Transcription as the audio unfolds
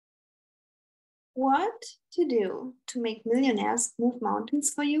What to do to make millionaires move mountains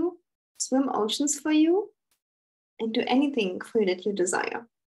for you, swim oceans for you, and do anything for you that you desire.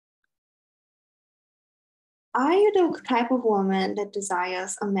 Are you the type of woman that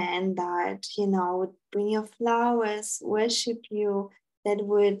desires a man that, would bring you flowers, worship you, that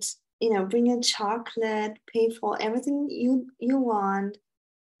would, bring you chocolate, pay for everything you want,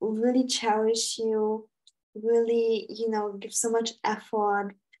 really cherish you, really, give so much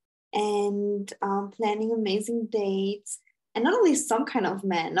effort and planning amazing dates. And not only some kind of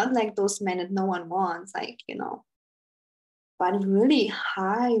men, not like those men that no one wants, but really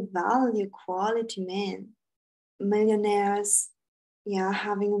high value quality men, millionaires, yeah,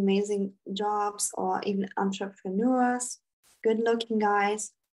 having amazing jobs or even entrepreneurs, good looking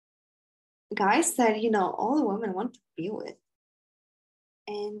guys that, all women want to be with.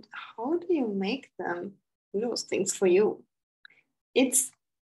 And how do you make them do those things for you? It's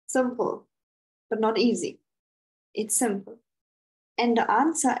simple, but not easy. It's simple. And the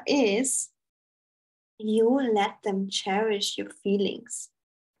answer is you let them cherish your feelings.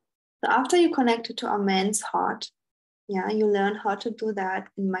 So after you connected to a man's heart, yeah, you learn how to do that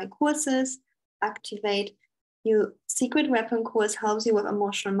in my courses. Activate your secret weapon course helps you with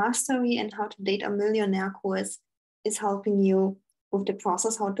emotional mastery, and how to date a millionaire course is helping you with the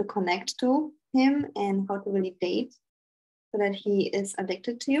process, how to connect to him and how to really date so that he is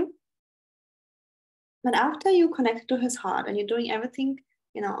addicted to you. But after you connect to his heart and you're doing everything,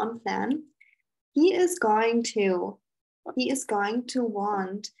 on plan, he is going to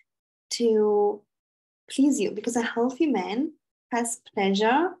want to please you, because a healthy man has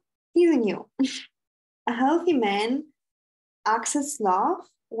pleasure pleasing you. A healthy man accesses love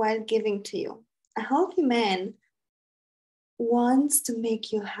while giving to you. A healthy man wants to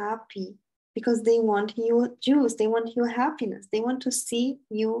make you happy because they want your juice, they want your happiness, they want to see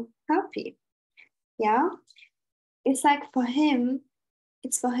you happy. Yeah, it's like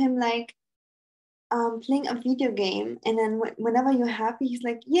it's for him like playing a video game, and then whenever you're happy, he's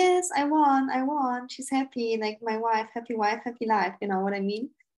like, yes, I won, she's happy, like my wife, happy life, you know what I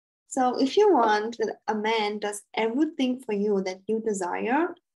mean? So if you want that a man does everything for you that you desire,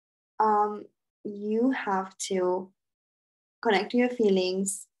 um you have to connect to your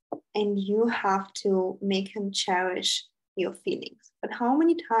feelings, and you have to make him cherish your feelings. But how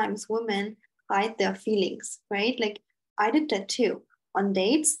many times women hide their feelings, right? Like I did that too. On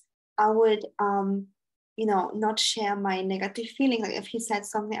dates, I would not share my negative feelings. Like if he said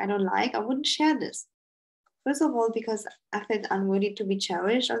something I don't like, I wouldn't share this. First of all, because I felt unworthy to be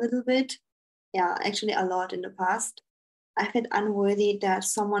cherished a little bit. Yeah, actually a lot in the past. I felt unworthy that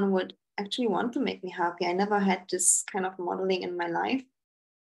someone would actually want to make me happy. I never had this kind of modeling in my life.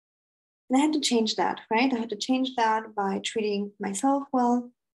 And I had to change that, right? I had to change that by treating myself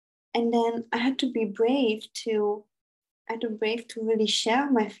well. And then I had to brave to really share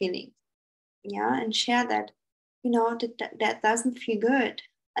my feelings. Yeah. And share that, that doesn't feel good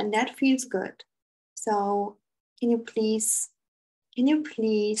and that feels good. So can you please,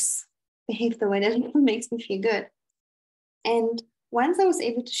 behave the way that makes me feel good? And once I was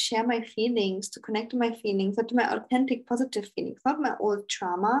able to share my feelings, to connect to my feelings, to my authentic positive feelings, not my old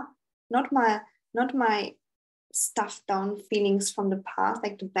trauma, not my not my stuffed down feelings from the past,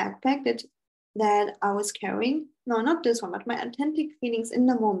 like the backpack that I was carrying. No, not this one, but my authentic feelings in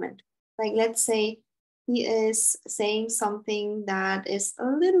the moment. Like let's say he is saying something that is a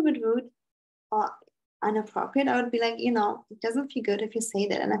little bit rude or inappropriate. I would be like, it doesn't feel good if you say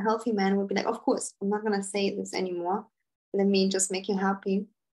that. And a healthy man would be like, of course, I'm not gonna say this anymore. Let me just make you happy.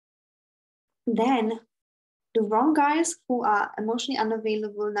 Then the wrong guys who are emotionally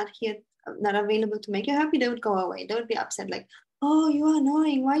unavailable, not available to make you happy, they would go away. They would be upset, like, oh, you are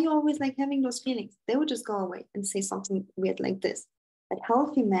annoying. Why are you always like having those feelings? They would just go away and say something weird like this. But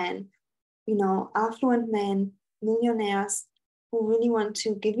healthy men, affluent men, millionaires who really want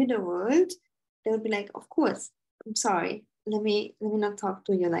to give you the world, they would be like, of course, I'm sorry. Let me not talk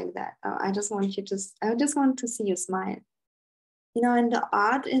to you like that. I just want to see you smile. And the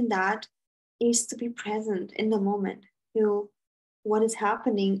art in that is to be present in the moment to what is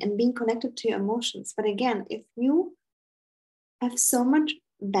happening and being connected to your emotions. But again, if you have so much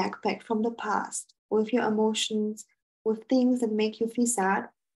backpack from the past with your emotions, with things that make you feel sad,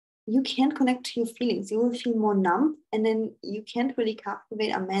 you can't connect to your feelings. You will feel more numb, and then you can't really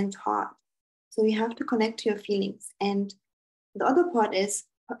captivate a man's heart. So you have to connect to your feelings. And the other part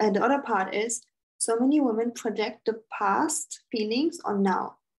is so many women project the past feelings on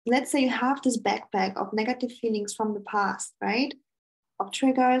now. Let's say you have this backpack of negative feelings from the past, right? Of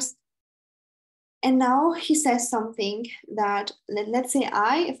triggers. And now he says something that, let's say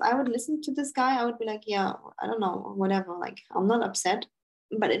if I would listen to this guy, I would be like, yeah, I don't know, whatever, like I'm not upset,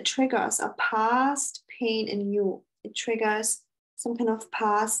 but it triggers a past pain in you. It triggers some kind of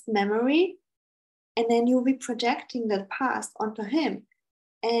past memory. And then you'll be projecting that past onto him.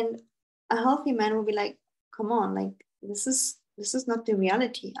 And a healthy man will be like, come on, like this is not the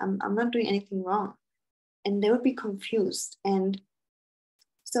reality. I'm not doing anything wrong. And they would be confused. And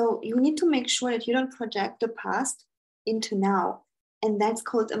so you need to make sure that you don't project the past into now. And that's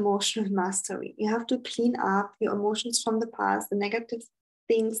called emotional mastery. You have to clean up your emotions from the past, the negative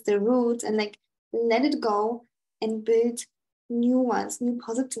things, the roots, and like let it go and build new ones, new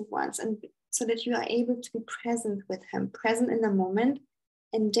positive ones. And so that you are able to be present with him, present in the moment.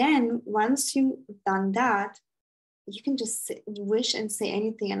 And then once you've done that, you can just wish and say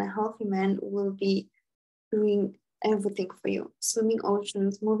anything, and a healthy man will be doing everything for you, swimming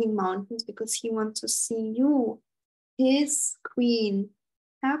oceans, moving mountains, because he wants to see you, his queen,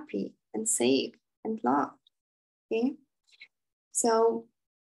 happy and safe and loved. Okay, so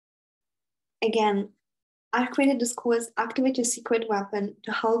again, I created this course, Activate Your Secret Weapon,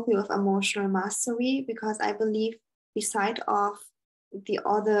 to help you with emotional mastery, because I believe beside of the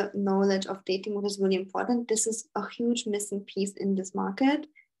other knowledge of dating, which is really important, this is a huge missing piece in this market,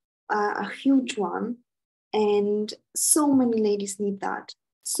 a huge one. And so many ladies need that.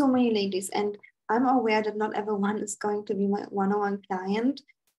 So many ladies. And I'm aware that not everyone is going to be my one-on-one client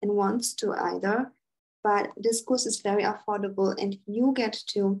and wants to either. But this course is very affordable, and you get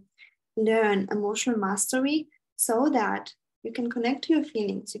to learn emotional mastery so that you can connect to your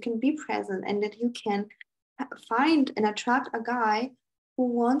feelings, you can be present, and that you can find and attract a guy who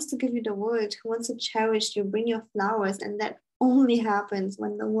wants to give you the world, who wants to cherish you, bring you flowers. And that only happens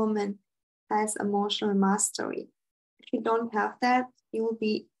when the woman has emotional mastery. If you don't have that, you will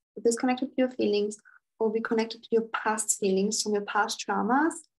be disconnected to your feelings, or be connected to your past feelings from your past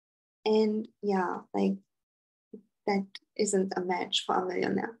traumas. And yeah, like that isn't a match for a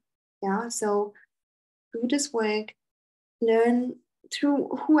millionaire. Yeah, so do this work, learn through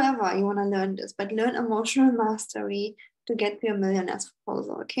whoever you want to learn this, but learn emotional mastery to get to your millionaire's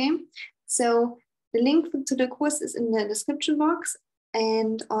proposal. Okay, so the link to the course is in the description box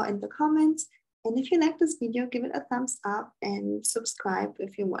and or in the comments. And if you like this video, give it a thumbs up and subscribe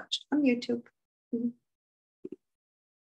if you watch on YouTube.